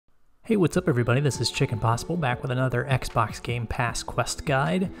Hey, what's up everybody? This is Chicken Possible back with another Xbox Game Pass quest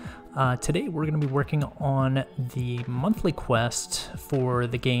guide. Today we're going to be working on the monthly quest for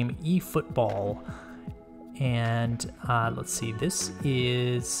the game eFootball. And let's see, this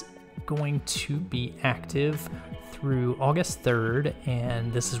is going to be active through August 3rd,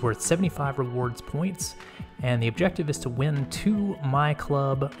 and this is worth 75 rewards points. And the objective is to win 2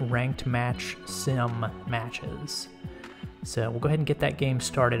 myClub ranked match sim matches. So we'll go ahead and get that game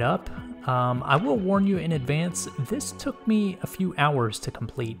started up. I will warn you in advance, this took me a few hours to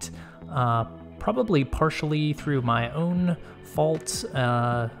complete. Probably partially through my own fault,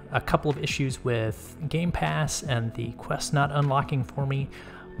 a couple of issues with Game Pass and the quest not unlocking for me.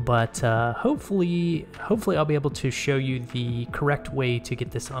 But hopefully I'll be able to show you the correct way to get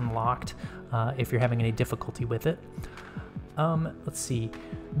this unlocked if you're having any difficulty with it. Let's see.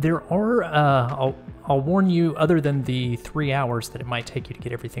 There are, I'll warn you, other than the 3 hours that it might take you to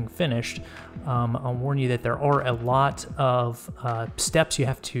get everything finished, I'll warn you that there are a lot of steps you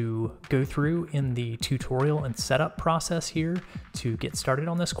have to go through in the tutorial and setup process here to get started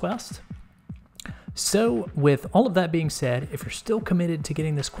on this quest. So with all of that being said, if you're still committed to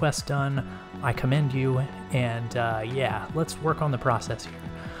getting this quest done, I commend you, and yeah, let's work on the process here.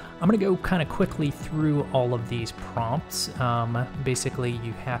 I'm going to go kind of quickly through all of these prompts. Basically,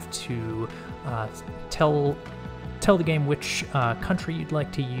 you have to tell the game which country you'd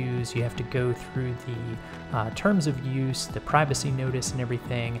like to use. You have to go through the terms of use, the privacy notice and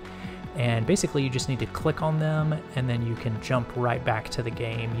everything. And basically, you just need to click on them, and then you can jump right back to the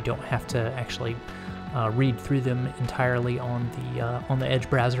game. You don't have to actually read through them entirely on the Edge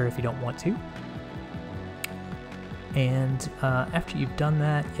browser if you don't want to. And after you've done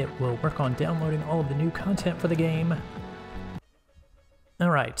that, it will work on downloading all of the new content for the game.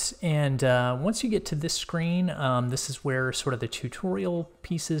 Alright, and once you get to this screen, this is where sort of the tutorial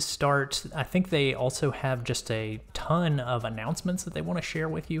pieces start. I think they also have just a ton of announcements that they want to share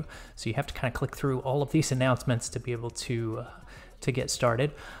with you, so you have to kind of click through all of these announcements to be able to get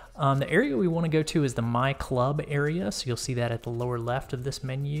started. The area we want to go to is the myClub area, so you'll see that at the lower left of this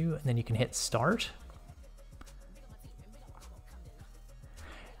menu, and then you can hit Start.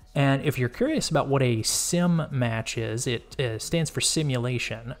 And if you're curious about what a sim match is, it stands for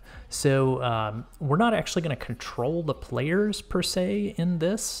simulation. So we're not actually going to control the players per se in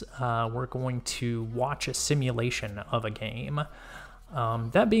this. We're going to watch a simulation of a game.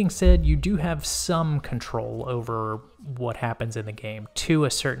 That being said, you do have some control over what happens in the game to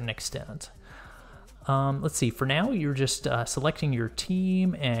a certain extent. Let's see, for now you're just selecting your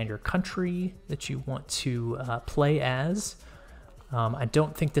team and your country that you want to play as. I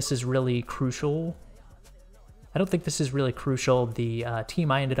don't think this is really crucial. The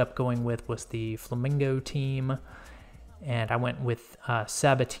team I ended up going with was the Flamingo team, and I went with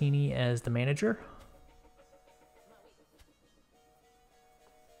Sabatini as the manager.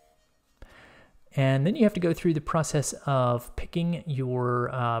 And then you have to go through the process of picking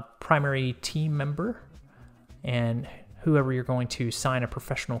your primary team member and whoever you're going to sign a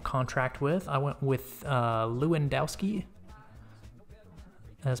professional contract with. I went with Lewandowski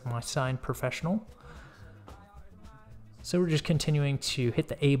as my signed professional. So we're just continuing to hit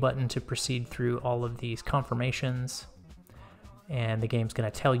the A button to proceed through all of these confirmations. And the game's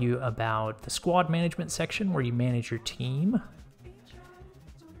going to tell you about the squad management section where you manage your team.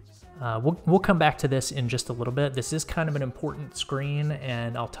 We'll come back to this in just a little bit. This is kind of an important screen,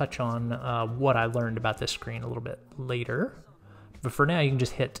 and I'll touch on what I learned about this screen a little bit later. But for now, you can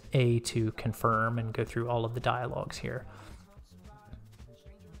just hit A to confirm and go through all of the dialogues here.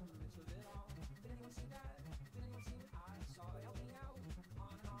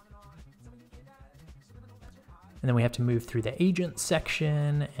 And then we have to move through the agent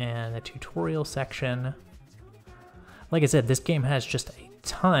section and the tutorial section. Like I said, this game has just a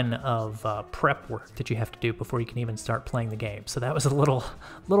ton of prep work that you have to do before you can even start playing the game. So that was a little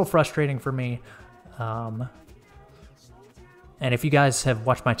frustrating for me. And if you guys have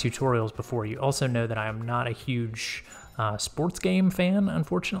watched my tutorials before, you also know that I am not a huge sports game fan,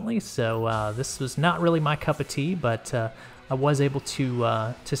 unfortunately. So this was not really my cup of tea, but I was able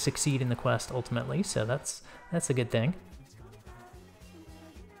to succeed in the quest ultimately. So that's a good thing.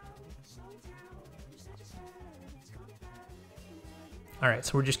 All right,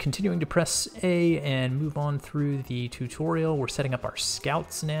 so we're just continuing to press A and move on through the tutorial. We're setting up our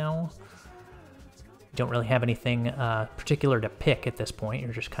scouts now. You don't really have anything particular to pick at this point.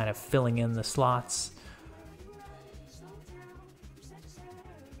 You're just kind of filling in the slots.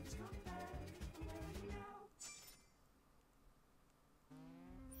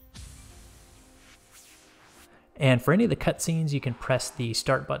 And for any of the cutscenes, you can press the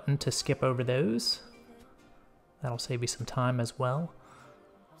start button to skip over those. That'll save you some time as well.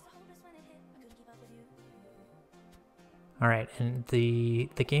 Alright, and the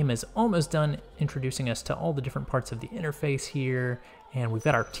game is almost done introducing us to all the different parts of the interface here, and we've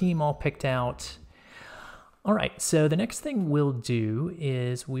got our team all picked out. Alright, so the next thing we'll do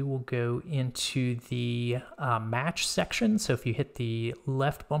is we will go into the match section. So if you hit the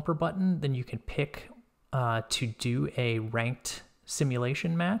left bumper button, then you can pick to do a ranked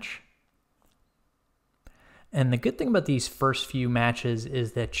simulation match. And the good thing about these first few matches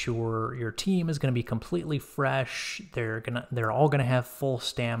is that your team is going to be completely fresh. They're all going to have full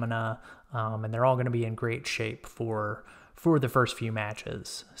stamina, and they're all going to be in great shape for the first few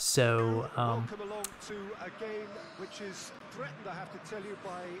matches. So welcome along to a game which is threatened, I have to tell you,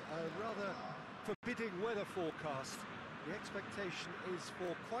 by a rather forbidding weather forecast. The expectation is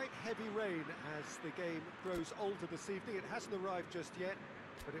for quite heavy rain as the game grows older this evening. It hasn't arrived just yet,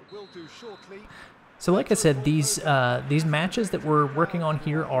 but it will do shortly. So like I said, these matches that we're working on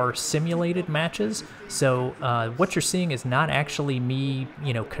here are simulated matches. So what you're seeing is not actually me,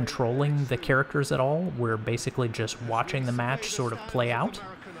 controlling the characters at all. We're basically just watching the match sort of play out.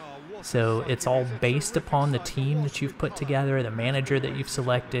 So it's all based upon the team that you've put together, the manager that you've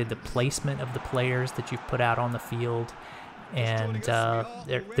selected, the placement of the players that you've put out on the field. And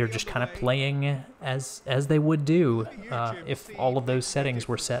they're just kind of playing as they would do if all of those settings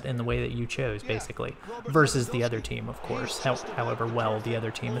were set in the way that you chose, basically, versus the other team, of course, however well the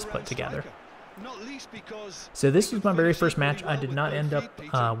other team is put together. So this was my very first match. I did not end up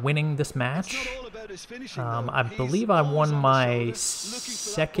winning this match. I believe I won my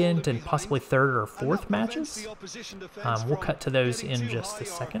second and possibly third or fourth matches. We'll cut to those in just a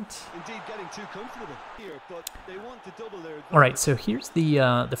second. Alright, so here's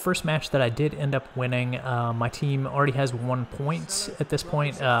the first match that I did end up winning. My team already has 1 point at this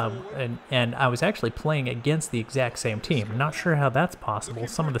point, and I was actually playing against the exact same team. I'm not sure how that's possible.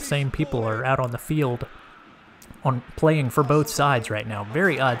 Some of the same people are out on the field playing for both sides right now.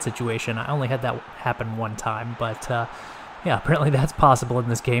 Very odd situation. I only had that happen one time, but yeah, apparently that's possible in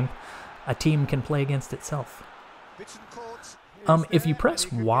this game. A team can play against itself. If you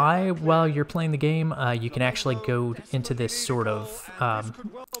press Y while you're playing the game, you can actually go into this sort of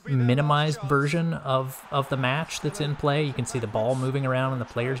minimized version of the match that's in play. You can see the ball moving around and the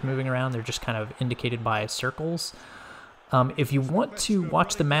players moving around. They're just kind of indicated by circles. If you want to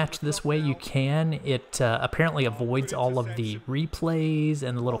watch the match this way, you can. It apparently avoids all of the replays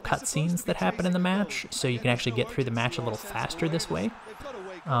and the little cutscenes that happen in the match, so you can actually get through the match a little faster this way.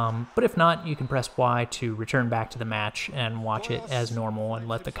 But if not, you can press Y to return back to the match and watch it as normal and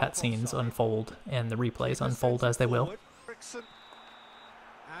let the cutscenes unfold and the replays unfold as they will. And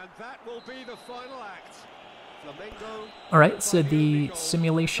that will be the final act. Alright, so the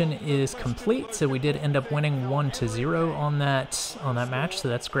simulation is complete. So we did end up winning 1-0 on that match, so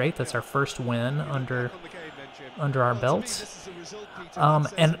that's great. That's our first win under our belt.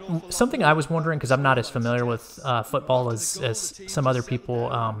 And something I was wondering, because I'm not as familiar with football as some other people,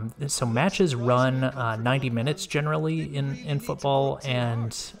 so matches run 90 minutes generally in football,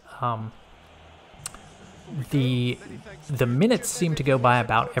 and the minutes seem to go by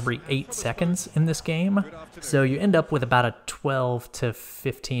about every 8 seconds in this game, so you end up with about a 12 to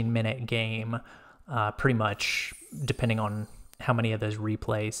 15 minute game, pretty much, depending on how many of those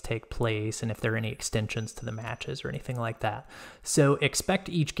replays take place and if there are any extensions to the matches or anything like that. So expect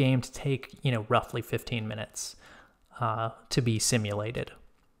each game to take, roughly 15 minutes to be simulated.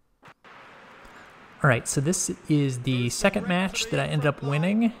 All right, so this is the second match that I ended up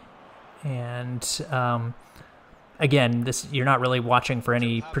winning. And again, you're not really watching for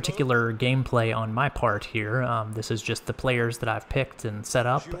any particular gameplay on my part here. This is just the players that I've picked and set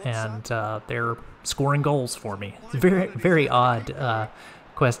up, and they're scoring goals for me. It's a very, very odd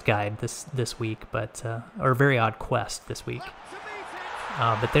quest guide this week, but or very odd quest this week.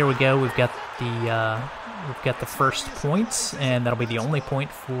 But there we go. We've got the first points, and that'll be the only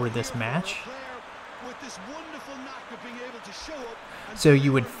point for this match. So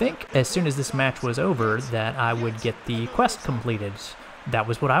you would think as soon as this match was over that I would get the quest completed. That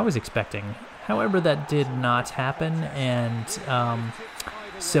was what I was expecting. However, that did not happen, and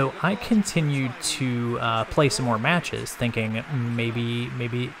so I continued to play some more matches, thinking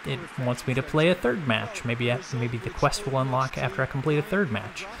maybe it wants me to play a third match. Maybe the quest will unlock after I complete a third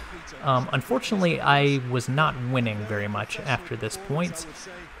match. Unfortunately, I was not winning very much after this point.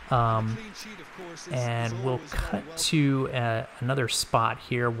 And we'll cut to another spot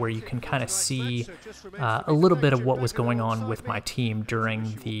here where you can kind of see a little bit of what was going on with my team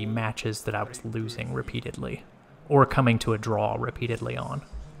during the matches that I was losing repeatedly. or coming to a draw repeatedly on.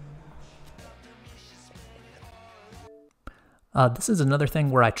 This is another thing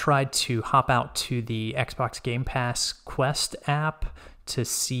where I tried to hop out to the Xbox Game Pass Quest app to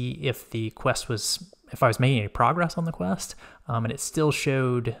see if I was making any progress on the quest, and it still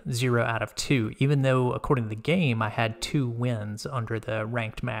showed 0 out of 2, even though according to the game I had 2 wins under the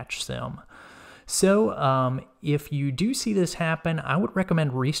ranked match sim. So if you do see this happen, I would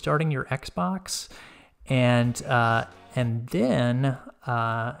recommend restarting your Xbox, and then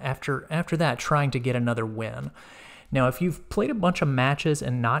after that, trying to get another win. Now, if you've played a bunch of matches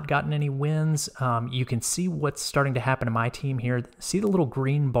and not gotten any wins, you can see what's starting to happen to my team here. See the little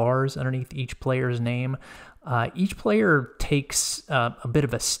green bars underneath each player's name? Each player takes a bit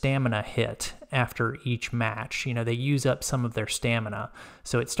of a stamina hit after each match. You know, they use up some of their stamina.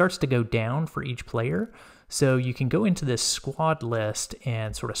 So it starts to go down for each player. So you can go into this squad list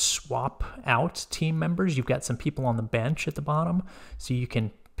and sort of swap out team members. You've got some people on the bench at the bottom, so you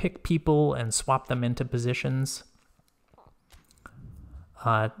can pick people and swap them into positions.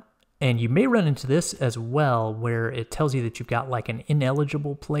 And you may run into this as well, where it tells you that you've got like an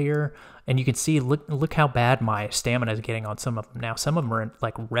ineligible player, and you can see, look how bad my stamina is getting on some of them now. Some of them are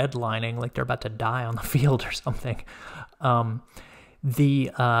like redlining, like they're about to die on the field or something.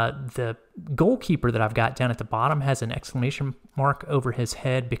 The goalkeeper that I've got down at the bottom has an exclamation mark over his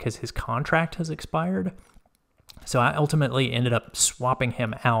head because his contract has expired. So I ultimately ended up swapping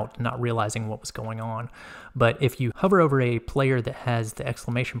him out, not realizing what was going on. But if you hover over a player that has the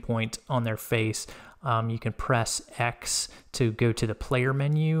exclamation point on their face, you can press X to go to the player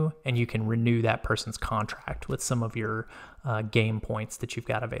menu, and you can renew that person's contract with some of your game points that you've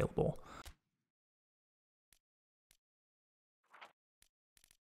got available.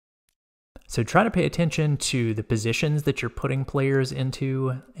 So try to pay attention to the positions that you're putting players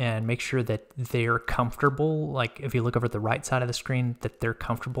into and make sure that they're comfortable. Like if you look over the right side of the screen, that they're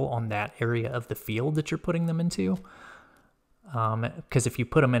comfortable on that area of the field that you're putting them into. Because if you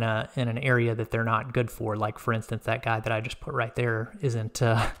put them in an area that they're not good for, like for instance, that guy that I just put right there isn't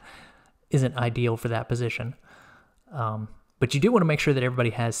ideal for that position. But you do want to make sure that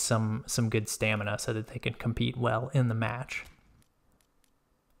everybody has some good stamina so that they can compete well in the match.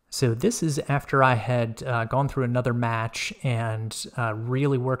 So this is after I had gone through another match and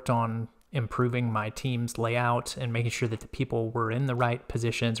really worked on improving my team's layout and making sure that the people were in the right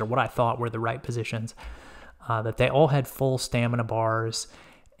positions, or what I thought were the right positions, that they all had full stamina bars,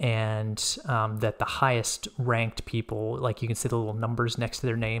 and that the highest ranked people, like you can see the little numbers next to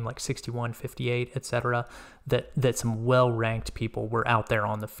their name, like 61, 58, etc., that some well-ranked people were out there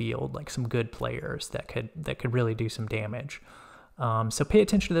on the field, like some good players that could really do some damage. So pay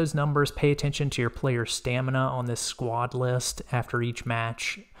attention to those numbers, pay attention to your player's stamina on this squad list after each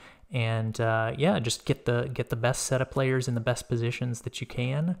match, and yeah, just get the best set of players in the best positions that you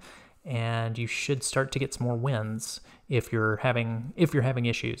can, and you should start to get some more wins if you're having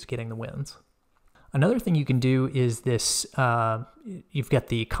issues getting the wins. Another thing you can do is this, you've got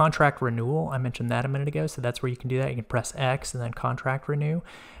the contract renewal. I mentioned that a minute ago, so that's where you can do that. You can press X and then contract renew.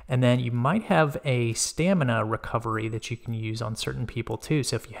 And then you might have a stamina recovery that you can use on certain people too.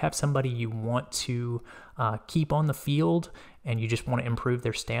 So if you have somebody you want to keep on the field and you just want to improve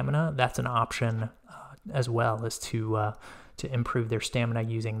their stamina, that's an option as well, as to improve their stamina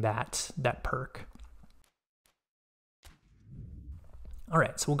using that perk. All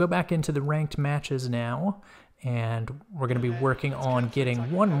right, so we'll go back into the ranked matches now, and we're going to be working on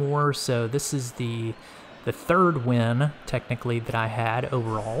getting one more. So this is the third win, technically, that I had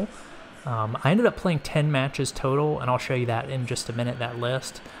overall. I ended up playing 10 matches total, and I'll show you that in just a minute, that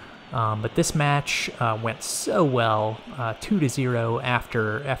list. But this match went so well, 2-0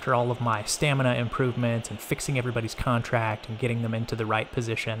 after all of my stamina improvements and fixing everybody's contract and getting them into the right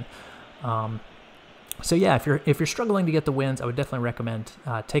position. So yeah, if you're struggling to get the wins, I would definitely recommend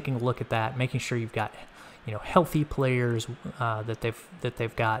taking a look at that, making sure you've got healthy players, that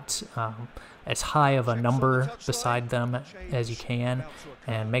they've got as high of a number beside them as you can,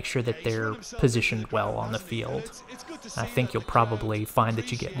 and make sure that they're positioned well on the field. I think you'll probably find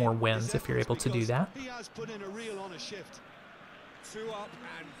that you get more wins if you're able to do that.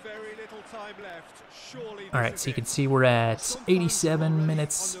 All right, so you can see we're at 87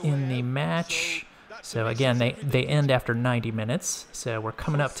 minutes in the match. So again, they end after 90 minutes, so we're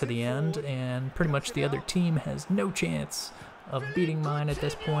coming up to the end, and pretty much the other team has no chance of beating mine at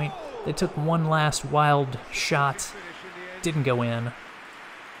this point. They took one last wild shot, didn't go in.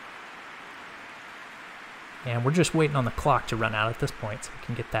 And we're just waiting on the clock to run out at this point, so we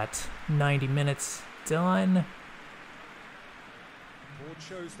can get that 90 minutes done.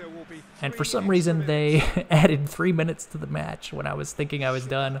 shows there will be And for some reason, they added 3 minutes to the match when I was thinking I was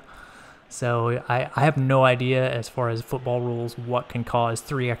done. So I have no idea as far as football rules what can cause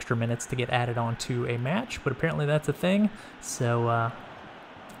 3 extra minutes to get added onto a match, but apparently that's a thing. So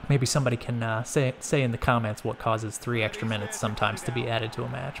maybe somebody can say in the comments what causes 3 extra minutes sometimes to be added to a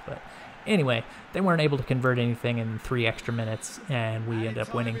match. But anyway, they weren't able to convert anything in 3 extra minutes, and we ended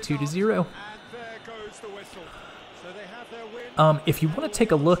up winning 2-0. If you want to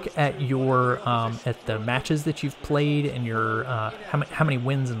take a look at your at the matches that you've played and your how many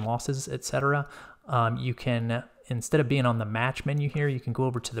wins and losses, etc., you can, instead of being on the match menu here, you can go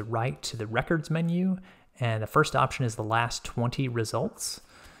over to the right to the records menu, and the first option is the last 20 results.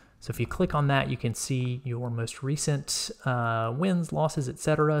 So if you click on that, you can see your most recent wins, losses,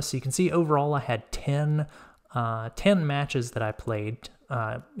 etc. So you can see overall I had 10 matches that I played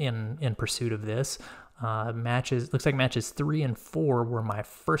in pursuit of this. Looks like matches 3 and 4 were my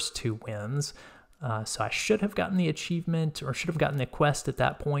first 2 wins. So I should have gotten the achievement, or should have gotten the quest at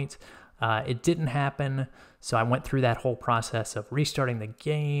that point. It didn't happen, so I went through that whole process of restarting the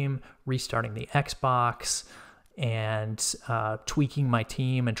game, restarting the Xbox, and tweaking my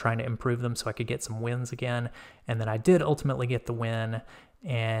team and trying to improve them so I could get some wins again. And then I did ultimately get the win.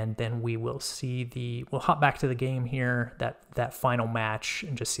 And then we will see we'll hop back to the game here, that final match,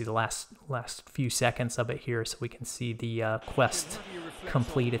 and just see the last few seconds of it here, so we can see the quest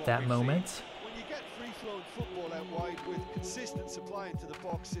complete at that moment. When you get free-flowing football out wide with consistent supply into the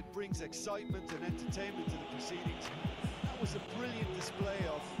box, it brings excitement and entertainment to the proceedings. That was a brilliant display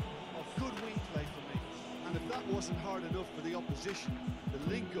of good wing play for me. And if that wasn't hard enough for the opposition,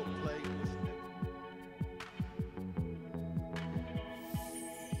 the link-up play was...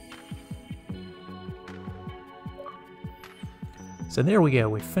 So there we go,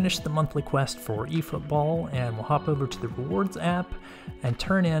 we finished the monthly quest for eFootball, and we'll hop over to the rewards app and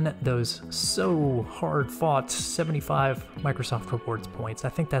turn in those so hard-fought 75 Microsoft Rewards points. I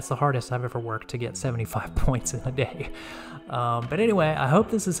think that's the hardest I've ever worked, to get 75 points in a day. But anyway, I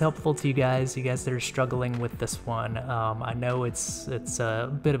hope this is helpful to you guys that are struggling with this one. I know it's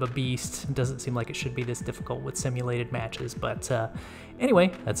a bit of a beast. It doesn't seem like it should be this difficult with simulated matches, but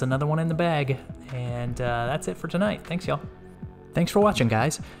anyway, that's another one in the bag, and that's it for tonight. Thanks, y'all. Thanks for watching,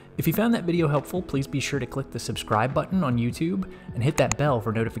 guys. If you found that video helpful, please be sure to click the subscribe button on YouTube and hit that bell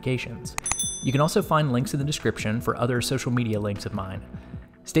for notifications. You can also find links in the description for other social media links of mine.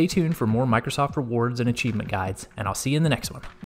 Stay tuned for more Microsoft rewards and achievement guides, and I'll see you in the next one.